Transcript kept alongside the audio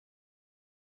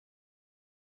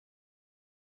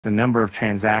The number of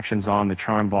transactions on the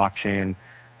Tron blockchain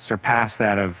surpassed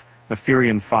that of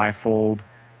Ethereum fivefold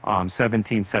on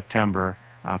 17 September.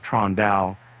 Tron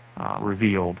DAO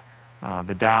revealed.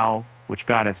 The DAO, which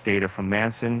got its data from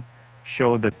Nansen,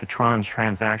 showed that the Tron's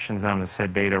transactions on the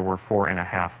said data were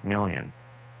 4.5 million.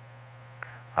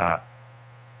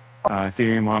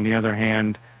 Ethereum, on the other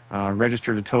hand,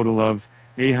 registered a total of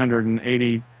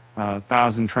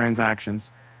 880,000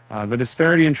 transactions. The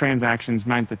disparity in transactions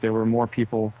meant that there were more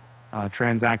people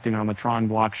transacting on the Tron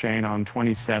blockchain on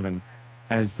 27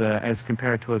 as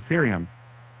compared to Ethereum.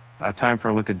 Time for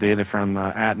a look at data from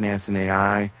at Nansen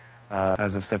AI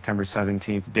as of September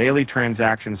 17th. Daily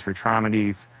transactions for Tron and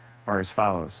ETH are as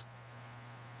follows.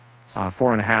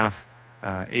 4.5,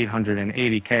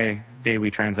 880K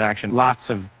daily transaction. Lots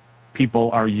of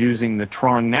people are using the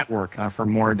Tron network. For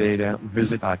more data,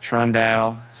 visit Tron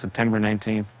DAO, September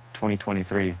 19th,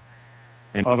 2023.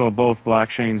 And although both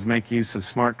blockchains make use of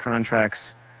smart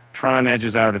contracts, Tron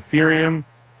edges out Ethereum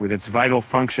with its vital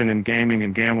function in gaming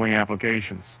and gambling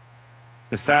applications.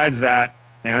 Besides that,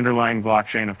 the underlying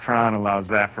blockchain of Tron allows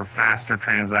that for faster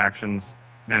transactions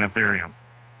than Ethereum.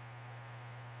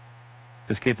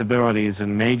 This capability is a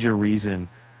major reason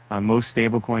most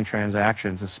stablecoin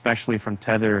transactions, especially from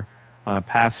Tether,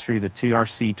 pass through the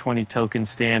TRC20 token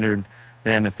standard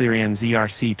than Ethereum's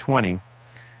ERC20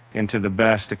 into the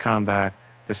best to combat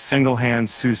the single-hand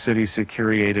SuCity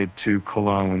securiated to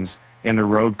clones in the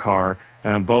road car,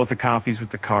 and both the copies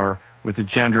with the car with the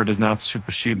gender does not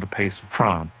supersede the pace of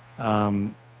Tron.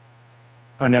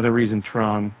 Another reason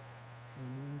Tron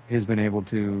has been able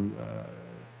to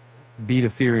beat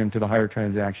Ethereum to the higher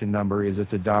transaction number is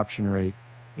its adoption rate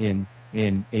in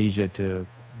Asia to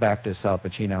back this up, a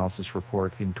Chainalysis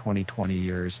report in 20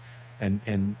 years,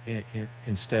 and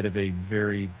instead of a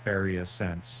very various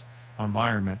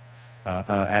environment.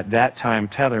 At that time,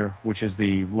 Tether, which is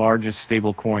the largest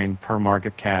stablecoin per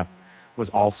market cap, was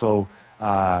also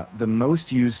the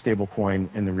most used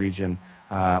stablecoin in the region.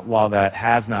 While that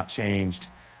has not changed,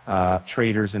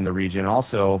 traders in the region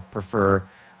also prefer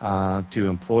to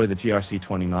employ the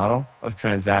TRC20 model of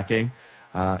transacting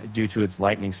due to its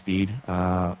lightning speed.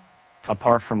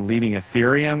 Apart from leading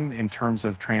Ethereum in terms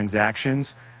of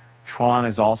transactions, Tron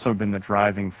has also been the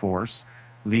driving force,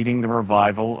 leading the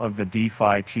revival of the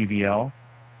DeFi TVL.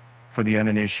 For the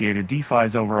uninitiated,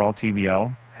 DeFi's overall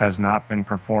TVL has not been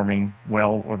performing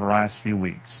well over the last few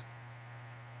weeks.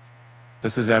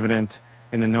 This is evident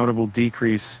in the notable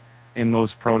decrease in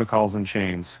most protocols and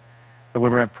chains.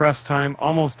 However, at press time,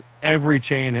 almost every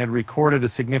chain had recorded a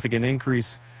significant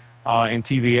increase in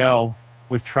TVL,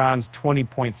 with Tron's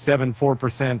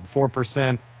 20.74%,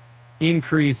 4%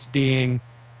 increase being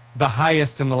the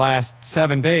highest in the last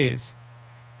 7 days.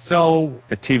 So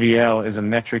the TVL is a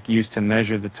metric used to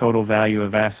measure the total value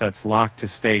of assets locked to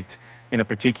state in a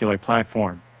particular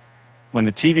platform. When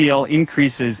the TVL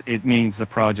increases, it means the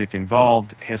project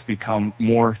involved has become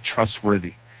more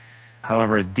trustworthy.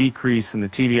 However, a decrease in the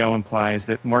TVL implies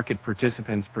that market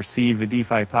participants perceive the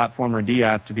DeFi platform or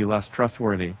DApp to be less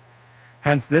trustworthy.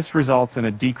 Hence, this results in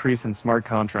a decrease in smart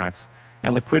contracts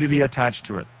and liquidity attached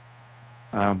to it.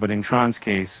 But in Tron's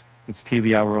case, its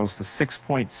TVL rose to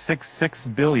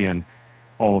 6.66 billion,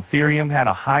 while Ethereum had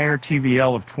a higher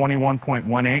TVL of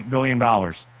 $21.18 billion.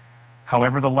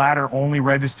 However, the latter only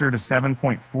registered a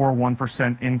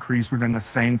 7.41% increase within the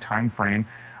same time frame.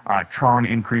 Tron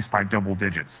increased by double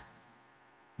digits.